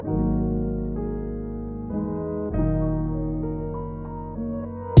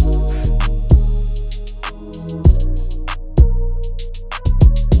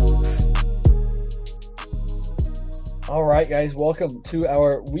right, guys, welcome to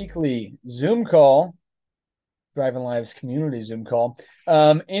our weekly Zoom call, Driving Lives community Zoom call.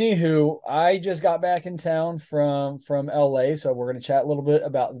 Anywho, I just got back in town from LA, so we're going to chat a little bit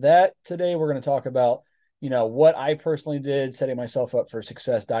about that today. We're going to talk about, what I personally did, setting myself up for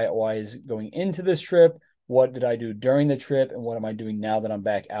success diet-wise going into this trip. What did I do during the trip, and what am I doing now that I'm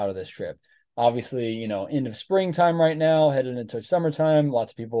back out of this trip? Obviously, end of springtime right now, heading into summertime.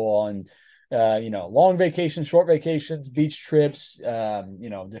 Lots of people on long vacations, short vacations, beach trips,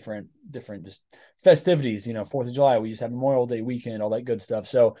 different just festivities, 4th of July. We just have Memorial Day weekend, all that good stuff.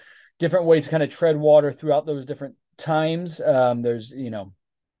 So different ways to kind of tread water throughout those different times. There's,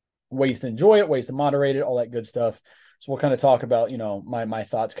 ways to enjoy it, ways to moderate it, all that good stuff. So we'll kind of talk about, my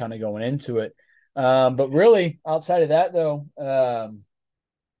thoughts kind of going into it. But really outside of that though,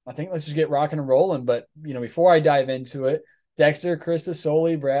 I think let's just get rocking and rolling. But, before I dive into it, Dexter, Krista,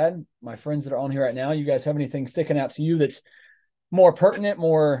 Soli, Brad, my friends that are on here right now, you guys have anything sticking out to you that's more pertinent,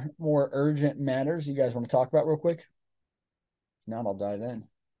 more urgent matters you guys want to talk about real quick? If not, I'll dive in.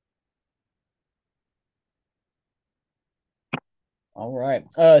 All right.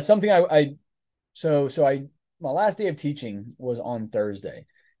 Something I my last day of teaching was on Thursday.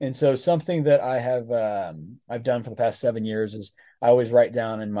 And so something that I've done for the past 7 years is I always write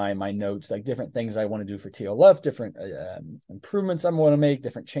down in my notes like different things I want to do for TLF, different improvements I want to make,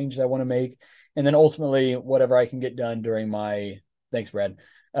 different changes I want to make, and then ultimately whatever I can get done during my thanks, Brad.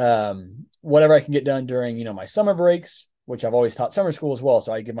 Whatever I can get done during my summer breaks, which I've always taught summer school as well.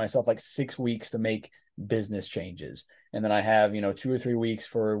 So I give myself like 6 weeks to make business changes. And then I have, 2 or 3 weeks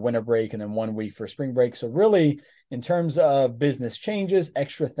for winter break and then 1 week for spring break. So really, in terms of business changes,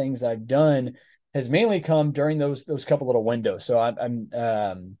 extra things I've done has mainly come during those couple little windows. So I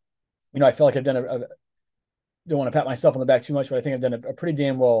feel like I've done don't want to pat myself on the back too much, but I think I've done a pretty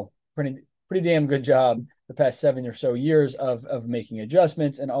damn good job the past 7 or so years of making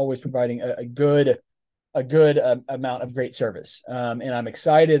adjustments and always providing a good amount of great service. And I'm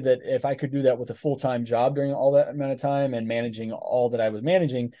excited that if I could do that with a full-time job during all that amount of time and managing all that I was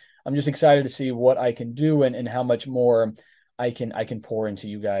managing, I'm just excited to see what I can do and how much more I can pour into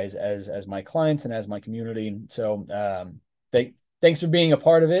you guys as my clients and as my community. So thanks for being a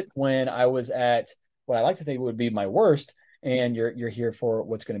part of it when I was at what I like to think would be my worst, and you're here for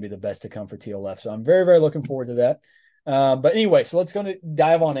what's going to be the best to come for TLF. So I'm very, very looking forward to that. But anyway, so let's go to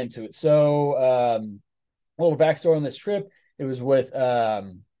dive on into it. So a little backstory on this trip. It was with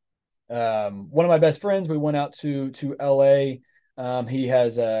one of my best friends. We went out to LA. He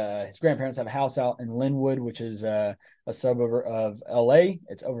has his grandparents have a house out in Linwood, which is a suburb of LA.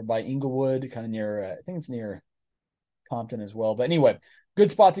 It's over by Inglewood, kind of near, I think it's near Compton as well. But anyway, good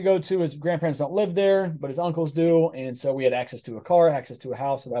spot to go to. His grandparents don't live there, but his uncles do. And so we had access to a car, access to a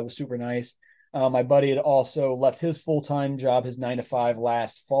house. So that was super nice. My buddy had also left his full-time job, his 9 to 5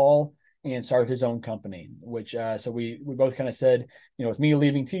 last fall, and started his own company, which so we both kind of said, with me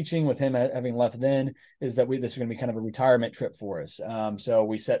leaving teaching, with him having left then, is that this is going to be kind of a retirement trip for us. So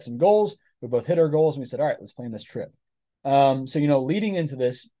we set some goals. We both hit our goals, and we said, all right, let's plan this trip. So leading into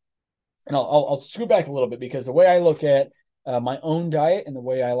this, and I'll scoot back a little bit because the way I look at my own diet and the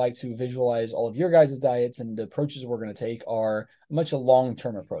way I like to visualize all of your guys' diets and the approaches we're going to take are much a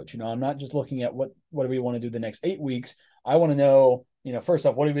long-term approach. I'm not just looking at what do we want to do the next 8 weeks. I want to know, first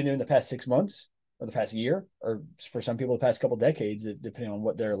off, what have we been doing the past 6 months or the past year, or for some people, the past couple of decades, depending on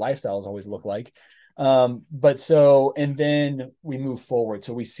what their lifestyles always look like. And then we move forward.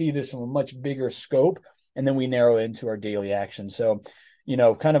 So we see this from a much bigger scope, and then we narrow into our daily action. So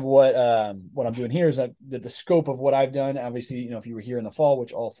kind of what I'm doing here is that the scope of what I've done. Obviously, if you were here in the fall,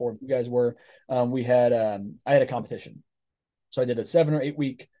 which all 4 of you guys were, I had a competition. So I did a 7 or 8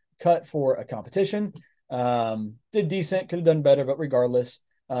 week cut for a competition. Did decent, could have done better, but regardless,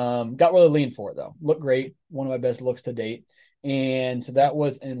 got really lean for it though. Looked great, one of my best looks to date. And so that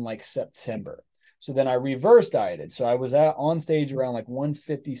was in like September. So then I reverse dieted. So I was on stage around like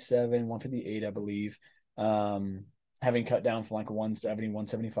 157, 158, I believe. Having cut down from like 170,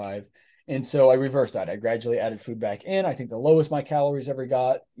 175. And so I reversed that. I gradually added food back in. I think the lowest my calories ever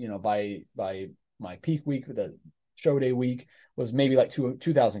got, by my peak week with the show day week was maybe like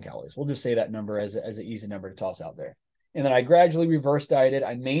 2,000 calories. We'll just say that number as an easy number to toss out there. And then I gradually reverse dieted.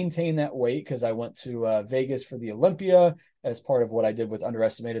 I maintained that weight because I went to Vegas for the Olympia as part of what I did with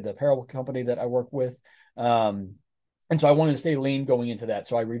Underestimated, the apparel company that I work with. And so I wanted to stay lean going into that.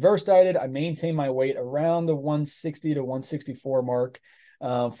 So I reverse dieted. I maintained my weight around the 160 to 164 mark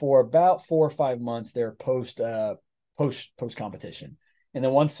for about 4 or 5 months there post competition. And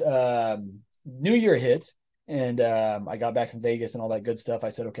then once New Year hit and I got back from Vegas and all that good stuff. I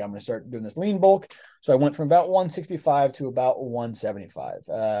said, okay, I'm going to start doing this lean bulk. So I went from about 165 to about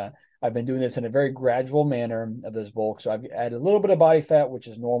 175. I've been doing this in a very gradual manner of this bulk. So I've added a little bit of body fat, which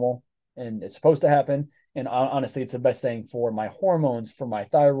is normal and it's supposed to happen. And honestly, it's the best thing for my hormones, for my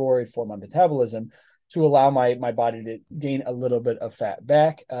thyroid, for my metabolism, to allow my body to gain a little bit of fat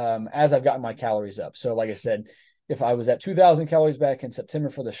back as I've gotten my calories up. So like I said, if I was at 2,000 calories back in September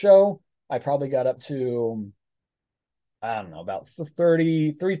for the show, I probably got up to, I don't know, about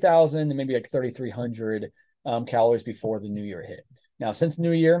 33,000 and maybe like 3,300 calories before the new year hit. Now, since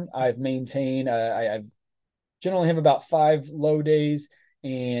New Year, I've maintained, I've generally have about 5 low days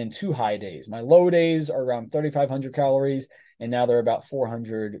and 2 high days. My low days are around 3,500 calories, and now they're about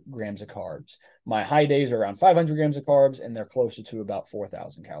 400 grams of carbs. My high days are around 500 grams of carbs, and they're closer to about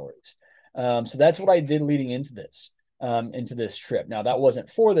 4,000 calories. So that's what I did leading into this trip. Now, that wasn't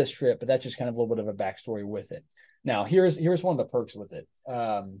for this trip, but that's just kind of a little bit of a backstory with it. Now, here's one of the perks with it.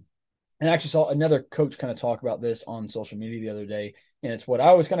 And I actually saw another coach kind of talk about this on social media the other day, and it's what I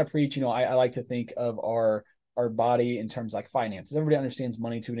always kind of preach. I like to think of our body in terms like finances. Everybody understands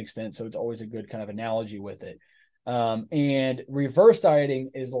money to an extent, so it's always a good kind of analogy with it. And reverse dieting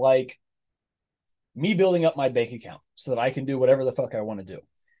is like me building up my bank account so that I can do whatever the fuck I want to do.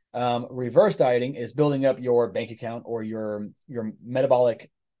 Reverse dieting is building up your bank account or your metabolic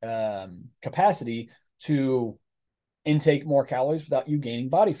capacity to intake more calories without you gaining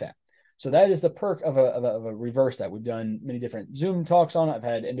body fat. So that is the perk of a reverse diet. We've done many different Zoom talks on it. I've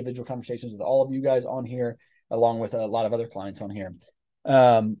had individual conversations with all of you guys on here, along with a lot of other clients on here.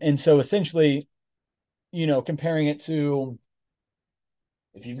 And so essentially, comparing it to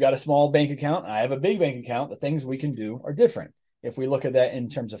if you've got a small bank account, I have a big bank account, the things we can do are different. If we look at that in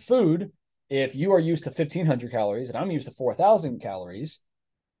terms of food, if you are used to 1,500 calories and I'm used to 4,000 calories,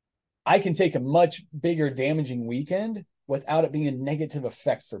 I can take a much bigger damaging weekend without it being a negative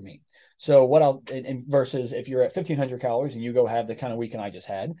effect for me. So versus if you're at 1,500 calories and you go have the kind of weekend I just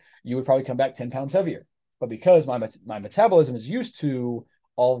had, you would probably come back 10 pounds heavier. But because my metabolism is used to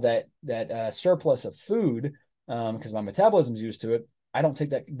all of that surplus of food, because my metabolism is used to it, I don't take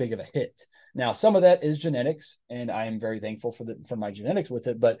that big of a hit. Now, some of that is genetics, and I am very thankful for my genetics with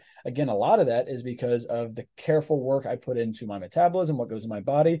it. But again, a lot of that is because of the careful work I put into my metabolism, what goes in my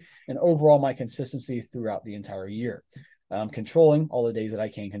body, and overall my consistency throughout the entire year. Controlling all the days that I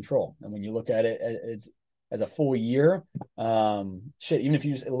can control. And when you look at it, it's as a full year, even if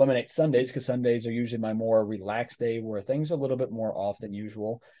you just eliminate Sundays, because Sundays are usually my more relaxed day where things are a little bit more off than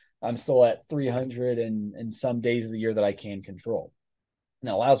usual, I'm still at 300 and some days of the year that I can control. And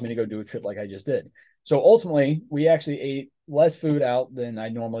that allows me to go do a trip like I just did. So ultimately, we actually ate less food out than I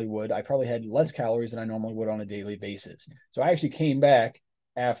normally would. I probably had less calories than I normally would on a daily basis. So I actually came back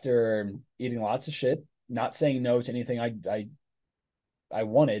after eating lots of shit, not saying no to anything I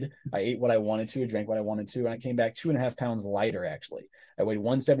wanted. I ate what I wanted to, I drank what I wanted to, and I came back 2.5 pounds lighter, actually. I weighed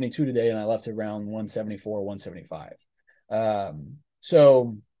 172 today, and I left around 174, 175.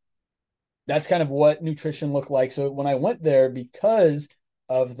 So that's kind of what nutrition looked like. So when I went there, because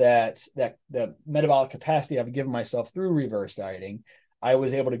of the metabolic capacity I've given myself through reverse dieting, I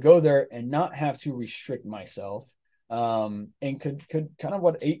was able to go there and not have to restrict myself, and could kind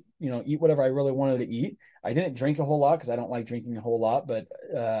of eat whatever I really wanted to eat. I didn't drink a whole lot because I don't like drinking a whole lot, but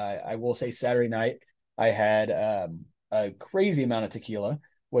I will say Saturday night I had a crazy amount of tequila,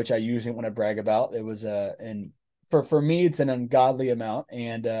 which I usually want to brag about. It was and for me it's an ungodly amount,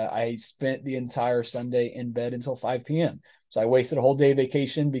 and I spent the entire Sunday in bed until 5 p.m. So I wasted a whole day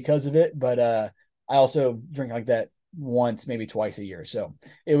vacation because of it, but I also drink like that once, maybe twice a year. So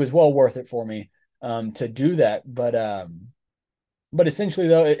it was well worth it for me to do that. But essentially,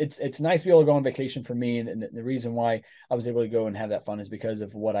 though, it's nice to be able to go on vacation for me. And the reason why I was able to go and have that fun is because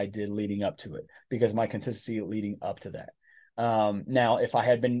of what I did leading up to it, because my consistency leading up to that. Now, if I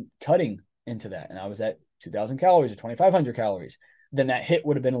had been cutting into that and I was at 2,000 calories or 2,500 calories, then that hit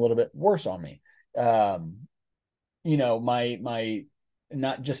would have been a little bit worse on me. My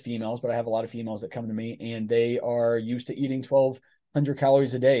not just females, but I have a lot of females that come to me and they are used to eating 1,200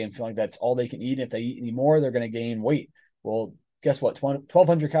 calories a day and feel like that's all they can eat. And if they eat any more, they're going to gain weight. Well, guess what?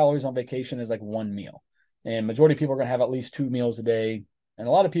 1,200 calories on vacation is like one meal. And majority of people are going to have at least 2 meals a day. And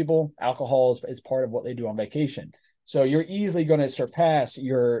a lot of people, alcohol is part of what they do on vacation. So you're easily going to surpass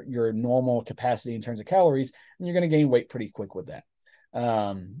your normal capacity in terms of calories, and you're going to gain weight pretty quick with that.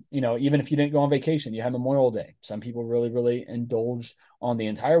 Even if you didn't go on vacation, you have Memorial Day. Some people really, really indulge on the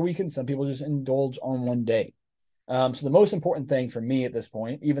entire weekend. Some people just indulge on one day. So the most important thing for me at this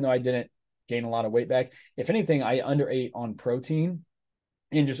point, even though I didn't gain a lot of weight back, if anything, I underate on protein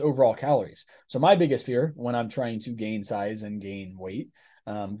and just overall calories. So my biggest fear when I'm trying to gain size and gain weight,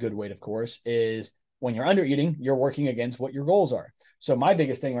 good weight, of course, is when you're under eating, you're working against what your goals are. So my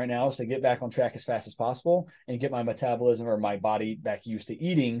biggest thing right now is to get back on track as fast as possible and get my metabolism or my body back used to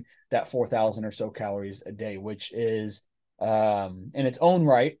eating that 4,000 or so calories a day, which is in its own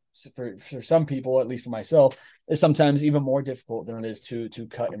right for some people, at least for myself, is sometimes even more difficult than it is to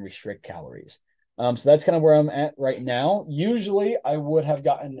cut and restrict calories. So that's kind of where I'm at right now. Usually I would have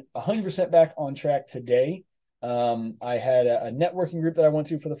gotten 100% back on track today. I had a networking group that I went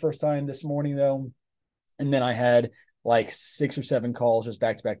to for the first time this morning, though. And then I had like 6 or 7 calls just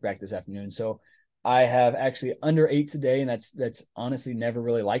back to back this afternoon. So I have actually under 8 today, and that's honestly never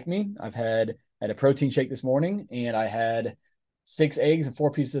really like me. I've had a protein shake this morning, and I had 6 eggs and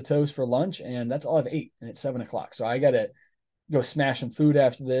 4 pieces of toast for lunch, and that's all I've ate, and it's 7 o'clock. So I gotta go smash some food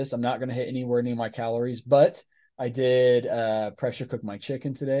after this. I'm not gonna hit anywhere near my calories, but I did pressure cook my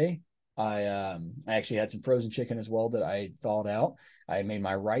chicken today. I actually had some frozen chicken as well that I thawed out. I made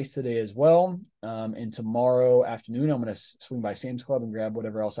my rice today as well. And tomorrow afternoon, I'm going to swing by Sam's Club and grab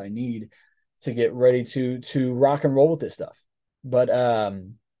whatever else I need to get ready to rock and roll with this stuff. But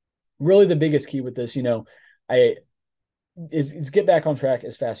really, the biggest key with this, I is get back on track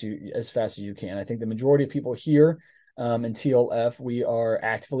as fast as you can. I think the majority of people here in TLF, we are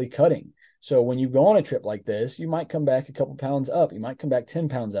actively cutting. So when you go on a trip like this, you might come back a couple pounds up. You might come back 10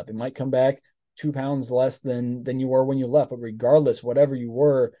 pounds up. You might come back 2 pounds less than you were when you left. But regardless, whatever you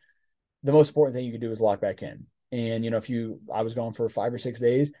were, the most important thing you can do is lock back in. And I was gone for 5 or 6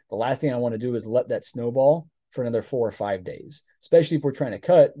 days. The last thing I want to do is let that snowball for another 4 or 5 days. Especially if we're trying to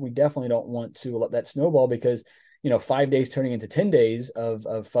cut, we definitely don't want to let that snowball because 5 days turning into 10 days of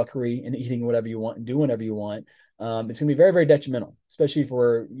fuckery and eating whatever you want and doing whatever you want. It's going to be very, very detrimental, especially if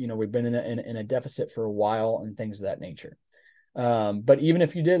we've been in a deficit for a while and things of that nature. But even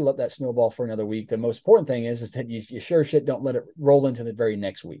if you did let that snowball for another week, the most important thing is that you sure shit don't let it roll into the very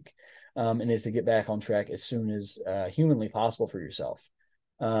next week. And is to get back on track as soon as humanly possible for yourself.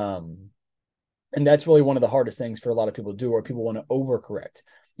 And that's really one of the hardest things for a lot of people to do, or people want to overcorrect.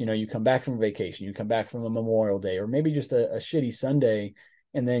 You come back from vacation, you come back from a Memorial Day, or maybe just a shitty Sunday.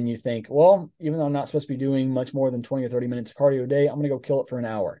 And then you think, well, even though I'm not supposed to be doing much more than 20 or 30 minutes of cardio a day, I'm going to go kill it for an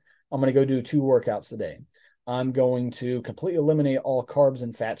hour. I'm going to go do 2 workouts a day. I'm going to completely eliminate all carbs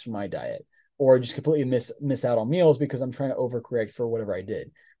and fats from my diet, or just completely miss out on meals because I'm trying to overcorrect for whatever I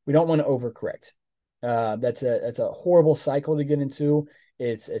did. We don't want to overcorrect. That's a horrible cycle to get into.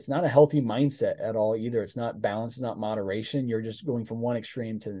 It's not a healthy mindset at all either. It's not balance, it's not moderation. You're just going from one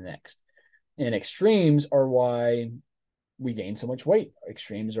extreme to the next. And extremes are why we gain so much weight.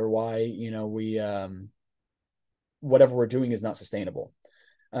 Extremes are why, we whatever we're doing is not sustainable.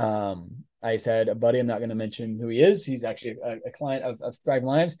 I said a buddy, I'm not going to mention who he is. He's actually a client of Thrive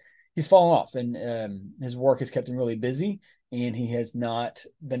Lives. He's fallen off, and his work has kept him really busy, and he has not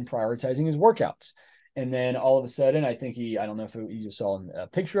been prioritizing his workouts. And then all of a sudden, I don't know if he just saw a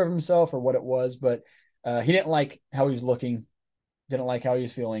picture of himself or what it was, but he didn't like how he was looking, didn't like how he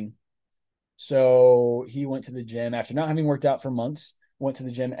was feeling. So he went to the gym after not having worked out for months, went to the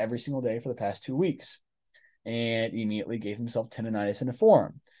gym every single day for the past 2 weeks, and immediately gave himself tendonitis in the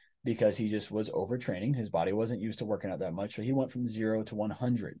forearm because he just was overtraining. His body wasn't used to working out that much. So he went from 0 to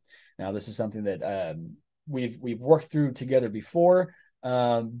 100. Now, this is something that we've worked through together before.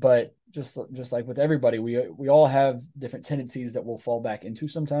 But just like with everybody, we all have different tendencies that we'll fall back into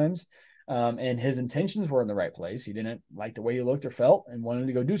sometimes. And his intentions were in the right place. He didn't like the way he looked or felt and wanted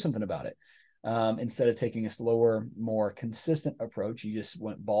to go do something about it. Instead of taking a slower, more consistent approach, he just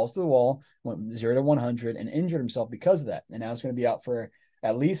went balls to the wall, went 0 to 100 and injured himself because of that. And now he's going to be out for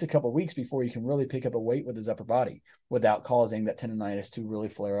at least a couple of weeks before he can really pick up a weight with his upper body without causing that tendonitis to really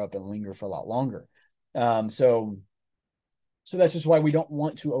flare up and linger for a lot longer. So that's just why we don't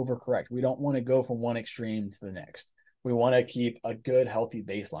want to overcorrect. We don't want to go from one extreme to the next. We want to keep a good, healthy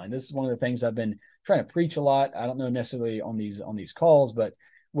baseline. This is one of the things I've been trying to preach a lot. I don't know necessarily on these calls, but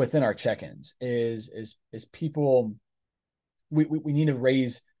within our check-ins is people, we need to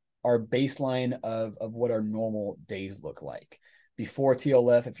raise our baseline of what our normal days look like. Before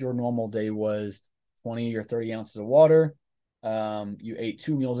TLF, if your normal day was 20 or 30 ounces of water, you ate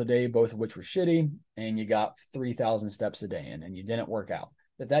 2 meals a day, both of which were shitty, and you got 3,000 steps a day in, and you didn't work out.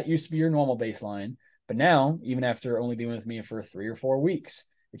 That used to be your normal baseline. But now, even after only being with me for 3 or 4 weeks,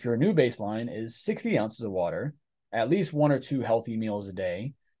 if your new baseline is 60 ounces of water, at least 1 or 2 healthy meals a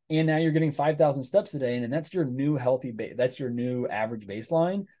day, and now you're getting 5,000 steps a day, and that's your new that's your new average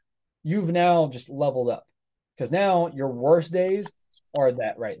baseline, you've now just leveled up. Because now your worst days are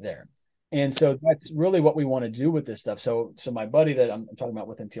that right there. And so that's really what we want to do with this stuff. So my buddy that I'm talking about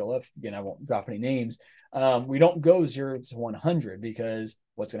within TLF, again, I won't drop any names. We don't go 0 to 100 because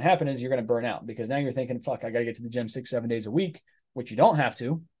what's going to happen is you're going to burn out because now you're thinking, fuck, I got to get to the gym 6, 7 days a week, which you don't have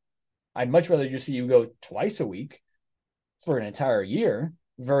to. I'd much rather just see you go twice a week for an entire year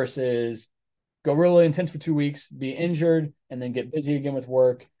versus go really intense for 2 weeks, be injured, and then get busy again with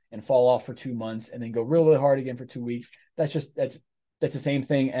work and fall off for 2 months, and then go really, really hard again for 2 weeks. That's the same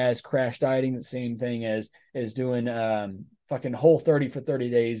thing as crash dieting. The same thing as doing fucking Whole30 for 30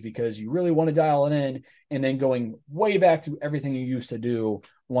 days because you really want to dial it in, and then going way back to everything you used to do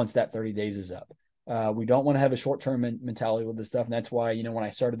once that 30 days is up. We don't want to have a short-term mentality with this stuff. And that's why, when I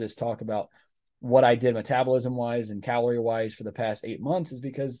started this talk about what I did metabolism wise and calorie wise for the past 8 months is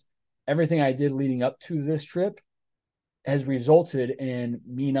because everything I did leading up to this trip has resulted in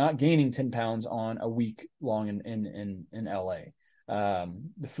me not gaining 10 pounds on a week long in LA.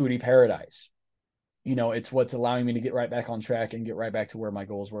 The foodie paradise, it's what's allowing me to get right back on track and get right back to where my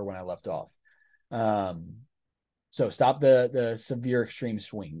goals were when I left off. So stop the severe extreme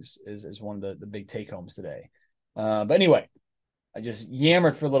swings is one of the big take homes today. But anyway, I just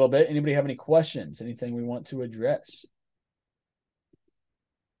yammered for a little bit. Anybody have any questions? Anything we want to address?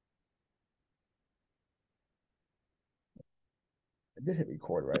 I did hit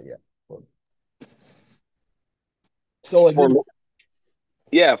record, right? Yeah. So again,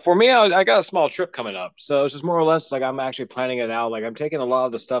 Yeah, for me, I got a small trip coming up, so it's just more or less like I'm actually planning it out. Like I'm taking a lot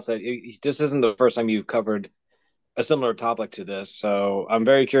of the stuff this isn't the first time you've covered a similar topic to this, so I'm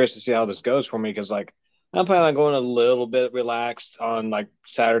very curious to see how this goes for me because like I'm planning on going a little bit relaxed on like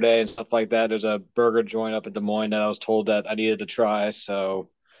Saturday and stuff like that. There's a burger joint up in Des Moines that I was told that I needed to try, so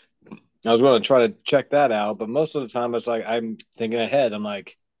I was going to try to check that out. But most of the time, it's like I'm thinking ahead. I'm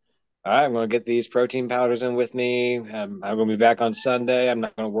like, all right, I'm going to get these protein powders in with me. I'm going to be back on Sunday. I'm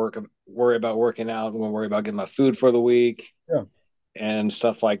not going to worry about working out. I'm going to worry about getting my food for the week yeah. and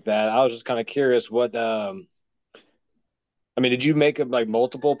stuff like that. I was just kind of curious what I mean, did you make like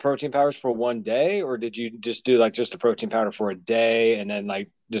multiple protein powders for one day, or did you just do like just a protein powder for a day and then like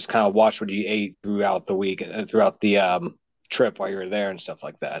just kind of watch what you ate throughout the week and throughout the trip while you were there and stuff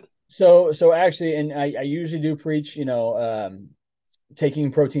like that? So actually, and I usually do preach,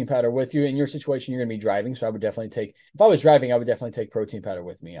 taking protein powder with you. In your situation, you're going to be driving, so I would definitely take. If I was driving, I would definitely take protein powder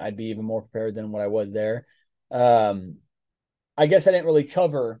with me. I'd be even more prepared than what I was there. Um, I guess I didn't really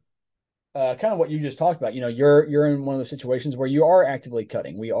cover kind of what you just talked about. You're in one of those situations where you are actively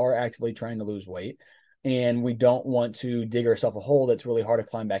cutting. We are actively trying to lose weight, and we don't want to dig ourselves a hole that's really hard to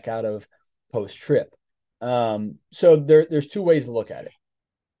climb back out of post trip. So there's two ways to look at it.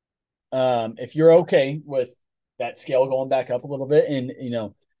 If you're okay with that scale going back up a little bit,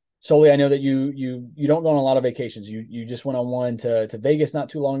 and solely I know that you don't go on a lot of vacations. You just went on one to Vegas not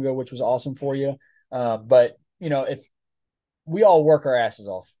too long ago, which was awesome for you. But if we all work our asses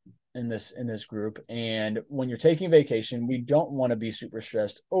off in this group, and when you're taking vacation, we don't want to be super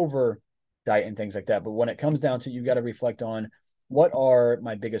stressed over diet and things like that. But when it comes down to, you got to reflect on what are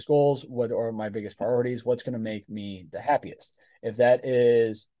my biggest goals, what are my biggest priorities, what's going to make me the happiest. If that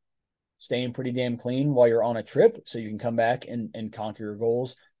is staying pretty damn clean while you're on a trip so you can come back and conquer your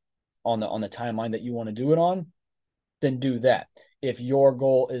goals on the timeline that you want to do it on, then do that. If your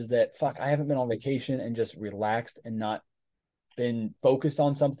goal is that, fuck, I haven't been on vacation and just relaxed and not been focused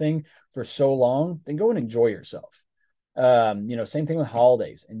on something for so long, then go and enjoy yourself. Same thing with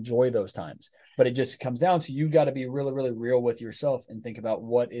holidays. Enjoy those times. But it just comes down to, you got to be really, really real with yourself and think about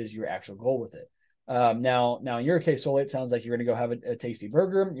what is your actual goal with it. Now in your case, Soleil, it sounds like you're going to go have a tasty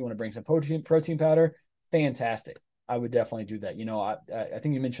burger. You want to bring some protein powder. Fantastic. I would definitely do that. I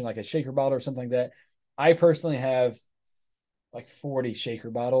think you mentioned like a shaker bottle or something like that. I personally have like 40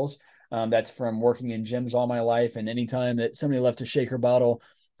 shaker bottles. That's from working in gyms all my life. And anytime that somebody left a shaker bottle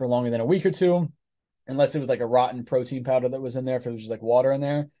for longer than a week or two, unless it was like a rotten protein powder that was in there, if it was just like water in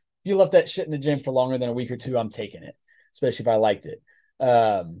there, if you left that shit in the gym for longer than a week or two, I'm taking it, especially if I liked it.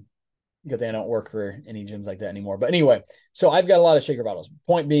 Good thing I don't work for any gyms like that anymore. But anyway, so I've got a lot of shaker bottles.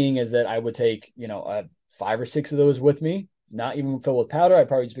 Point being is that I would take, 5 or 6 of those with me, not even filled with powder. I'd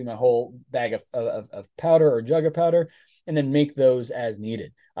probably just be my whole bag of powder or jug of powder, and then make those as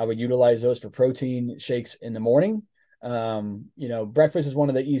needed. I would utilize those for protein shakes in the morning. Breakfast is one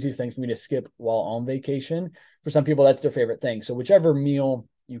of the easiest things for me to skip while on vacation. For some people, that's their favorite thing. So whichever meal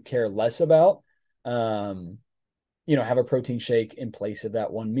you care less about, have a protein shake in place of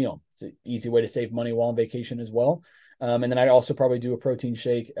that one meal. It's an easy way to save money while on vacation as well. And then I'd also probably do a protein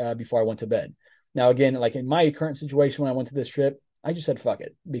shake before I went to bed. Now, again, like in my current situation, when I went to this trip, I just said, fuck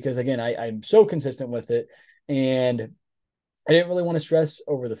it. Because again, I'm so consistent with it. And I didn't really want to stress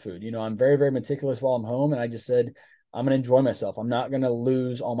over the food. I'm very, very meticulous while I'm home. And I just said, I'm going to enjoy myself. I'm not going to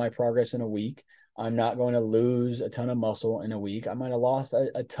lose all my progress in a week. I'm not going to lose a ton of muscle in a week. I might have lost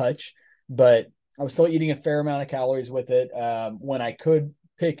a touch, but I was still eating a fair amount of calories with it. When I could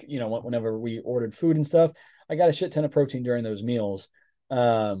pick, whenever we ordered food and stuff, I got a shit ton of protein during those meals.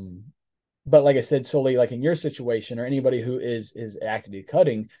 Um, but like I said, solely like in your situation or anybody who is actively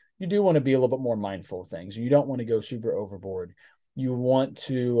cutting, you do want to be a little bit more mindful of things. You don't want to go super overboard. You want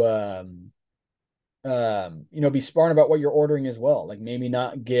to be smart about what you're ordering as well. Like maybe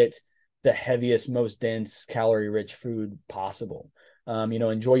not get the heaviest, most dense, calorie rich food possible.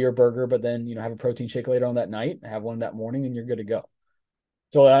 Enjoy your burger, but then have a protein shake later on that night, have one that morning, and you're good to go.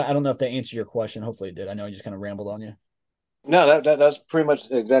 So I don't know if that answered your question. Hopefully it did. I know I just kind of rambled on you. No, that's pretty much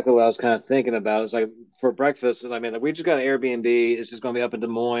exactly what I was kind of thinking about. It's like for breakfast, I mean, like, we just got an Airbnb. It's just going to be up in Des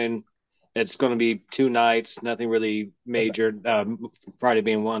Moines. It's going to be 2 nights, nothing really That's major. Friday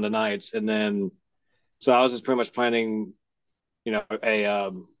being one of the nights, and then so I was just pretty much planning,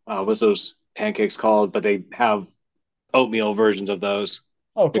 a what's those pancakes called? But they have oatmeal versions of those.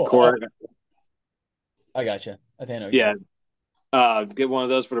 Oh, The cool. core, I gotcha. I think I know what you're yeah. talking. Get one of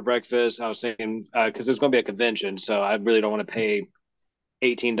those for the breakfast. I was saying because there's going to be a convention, so I really don't want to pay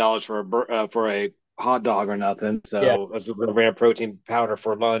 $18 for a hot dog or nothing. Yeah. So I was going to bring a protein powder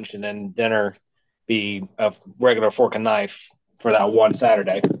for lunch, and then dinner be a regular fork and knife for that one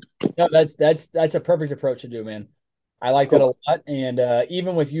Saturday. No, that's a perfect approach to do, man. I like that a Cool. lot. And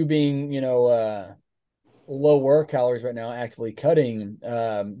even with you being, lower calories right now, actively cutting,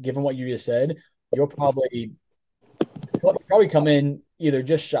 given what you just said, you'll probably come in either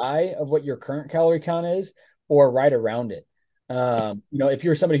just shy of what your current calorie count is or right around it. If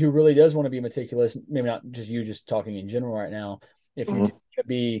you're somebody who really does want to be meticulous, maybe not just you, just talking in general right now, if you do Mhm. want to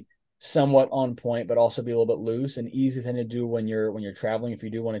be somewhat on point, but also be a little bit loose and easy thing to do when you're traveling, if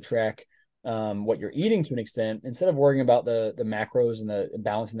you do want to track what you're eating to an extent, instead of worrying about the macros and the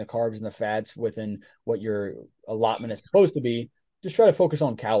balancing the carbs and the fats within what your allotment is supposed to be, just try to focus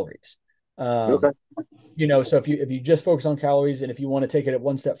on calories. Okay. So if you just focus on calories and if you want to take it at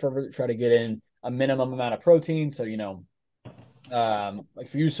one step further, try to get in a minimum amount of protein. So, like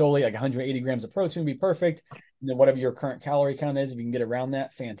for you solely, like 180 grams of protein would be perfect. And then whatever your current calorie count is, if you can get around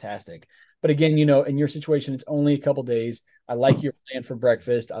that, fantastic. But again, in your situation, it's only a couple days. I like your plan for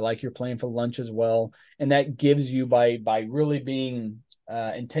breakfast. I like your plan for lunch as well. And that gives you by really being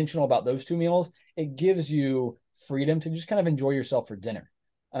intentional about those two meals, it gives you freedom to just kind of enjoy yourself for dinner.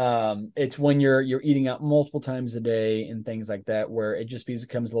 It's when you're eating out multiple times a day and things like that where it just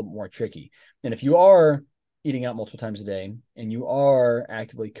becomes a little bit more tricky. And if you are eating out multiple times a day and you are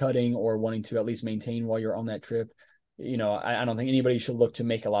actively cutting or wanting to at least maintain while you're on that trip, I don't think anybody should look to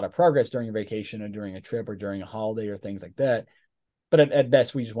make a lot of progress during a vacation or during a trip or during a holiday or things like that. But at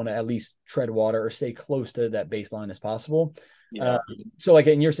best, we just want to at least tread water or stay close to that baseline as possible. Uh, Yeah. so, like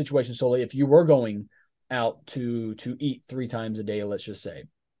in your situation, solely, if you were going out to eat 3 times a day, let's just say,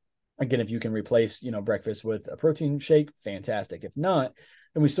 again, if you can replace, breakfast with a protein shake, fantastic. If not,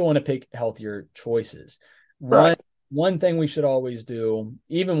 then we still want to pick healthier choices. Right. One thing we should always do,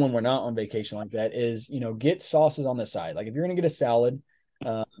 even when we're not on vacation like that, is get sauces on the side. Like if you're going to get a salad,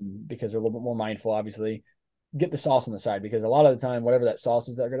 because they're a little bit more mindful, obviously, get the sauce on the side because a lot of the time, whatever that sauce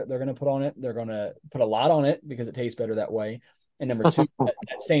is they're gonna put on it, they're gonna put a lot on it because it tastes better that way. And number two,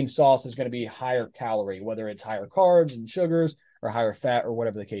 that same sauce is going to be higher calorie, whether it's higher carbs and sugars or higher fat or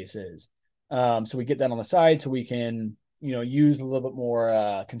whatever the case is. So we get that on the side so we can, use a little bit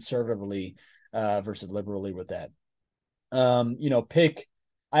more conservatively versus liberally with that. Pick.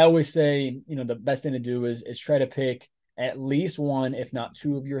 I always say, the best thing to do is try to pick at least one, if not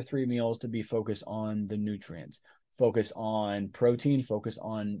two of your 3 meals to be focused on the nutrients. Focus on protein. Focus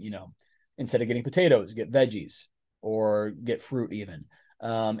on, instead of getting potatoes, get veggies or get fruit even.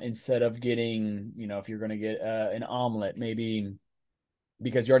 Instead of getting, if you're going to get an omelet, maybe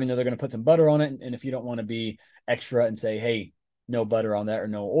because you already know they're going to put some butter on it. And if you don't want to be extra and say, hey, no butter on that or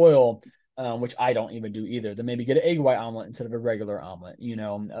no oil, which I don't even do either, then maybe get an egg white omelet instead of a regular omelet.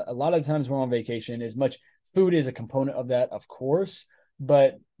 A lot of times we're on vacation, as much food is a component of that, of course,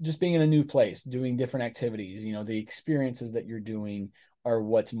 but just being in a new place, doing different activities, the experiences that you're doing are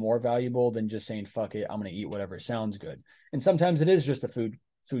what's more valuable than just saying, fuck it, I'm going to eat whatever sounds good. And sometimes it is just the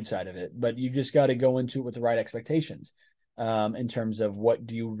food side of it, but you just got to go into it with the right expectations in terms of what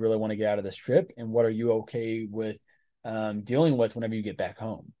do you really want to get out of this trip and what are you okay with dealing with whenever you get back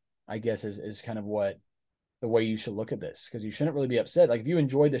home, I guess is kind of what the way you should look at this because you shouldn't really be upset. Like if you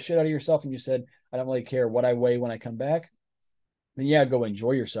enjoyed the shit out of yourself and you said, I don't really care what I weigh when I come back, then yeah, go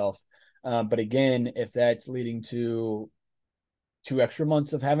enjoy yourself. But again, if that's leading to 2 extra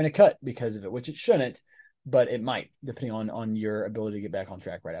months of having a cut because of it, which it shouldn't, but it might, depending on your ability to get back on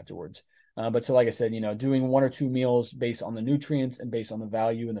track right afterwards. But so, like I said, doing 1 or 2 meals based on the nutrients and based on the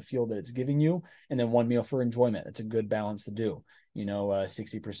value and the feel that it's giving you, and then 1 meal for enjoyment. It's a good balance to do.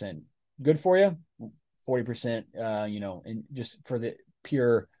 60% good for you, 40%, and just for the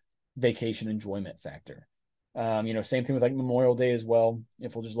pure vacation enjoyment factor. Same thing with like Memorial Day as well.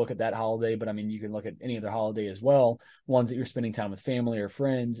 If we'll just look at that holiday, but I mean, you can look at any other holiday as well. Ones that you're spending time with family or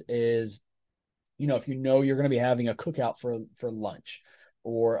friends is, if you're going to be having a cookout for lunch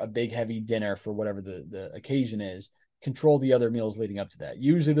or a big heavy dinner for whatever the occasion is, control the other meals leading up to that.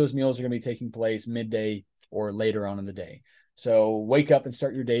 Usually those meals are going to be taking place midday or later on in the day. So wake up and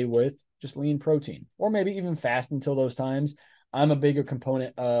start your day with just lean protein, or maybe even fast until those times. I'm a bigger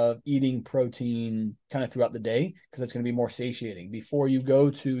component of eating protein kind of throughout the day because it's going to be more satiating before you go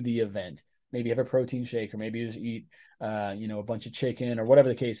to the event. Maybe have a protein shake, or maybe you just eat, a bunch of chicken or whatever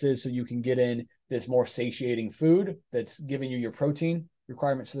the case is, so you can get in this more satiating food that's giving you your protein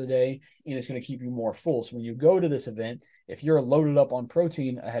requirements for the day, and it's going to keep you more full. So when you go to this event, if you're loaded up on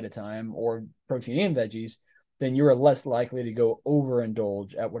protein ahead of time, or protein and veggies, then you're less likely to go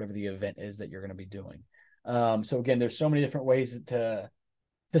overindulge at whatever the event is that you're going to be doing. So again, there's so many different ways to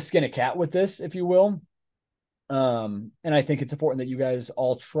skin a cat with this, if you will. And I think it's important that you guys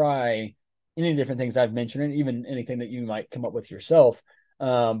all try any different things I've mentioned, and even anything that you might come up with yourself.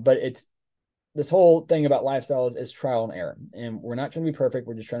 But it's this whole thing about lifestyle is trial and error, and we're not trying to be perfect.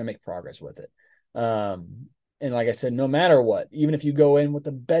 We're just trying to make progress with it. And like I said, no matter what, even if you go in with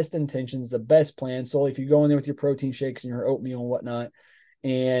the best intentions, the best plan, so if you go in there with your protein shakes and your oatmeal and whatnot,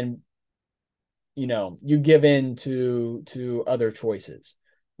 and you give in to other choices,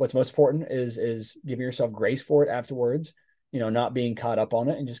 what's most important is giving yourself grace for it afterwards, not being caught up on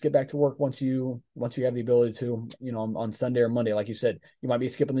it, and just get back to work once you have the ability to, on Sunday or Monday. Like you said, you might be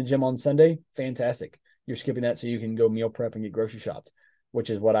skipping the gym on Sunday. Fantastic. You're skipping that so you can go meal prep and get grocery shopped, which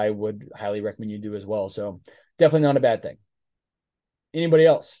is what I would highly recommend you do as well. So definitely not a bad thing. Anybody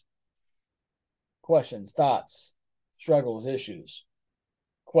else? Questions, thoughts, struggles, issues,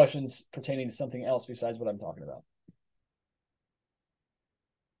 questions pertaining to something else besides what I'm talking about?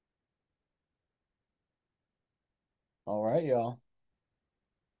 All right, y'all.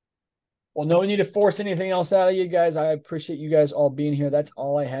 Well, no need to force anything else out of you guys. I appreciate you guys all being here. That's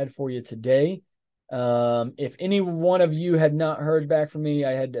all I had for you today. If any one of you had not heard back from me,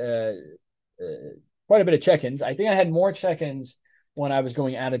 I had quite a bit of check-ins. I think I had more check-ins when I was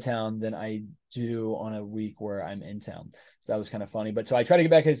going out of town than I do on a week where I'm in town. So that was kind of funny. But so I try to get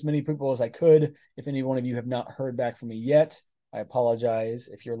back to as many people as I could. If any one of you have not heard back from me yet, I apologize.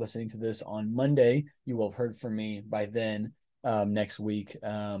 If you're listening to this on Monday, you will have heard from me by then, next week.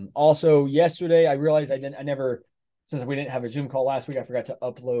 Also, yesterday, I realized since we didn't have a Zoom call last week, I forgot to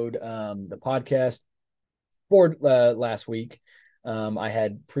upload the podcast for last week. I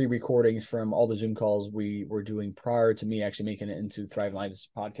had pre-recordings from all the Zoom calls we were doing prior to me actually making it into Thrive Lives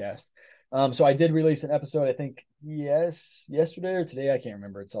podcast. So I did release an episode, I think, yesterday or today. I can't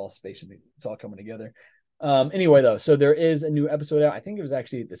remember. It's all spatially, it's all coming together. Anyway, though, so there is a new episode out. I think it was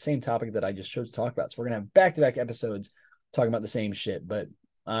actually the same topic that I just chose to talk about. So we're going to have back-to-back episodes talking about the same shit, but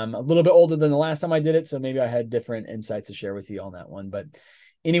I'm a little bit older than the last time I did it. So maybe I had different insights to share with you on that one. But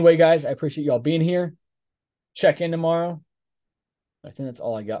anyway, guys, I appreciate you all being here. Check in tomorrow. I think that's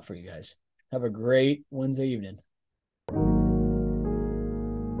all I got for you guys. Have a great Wednesday evening.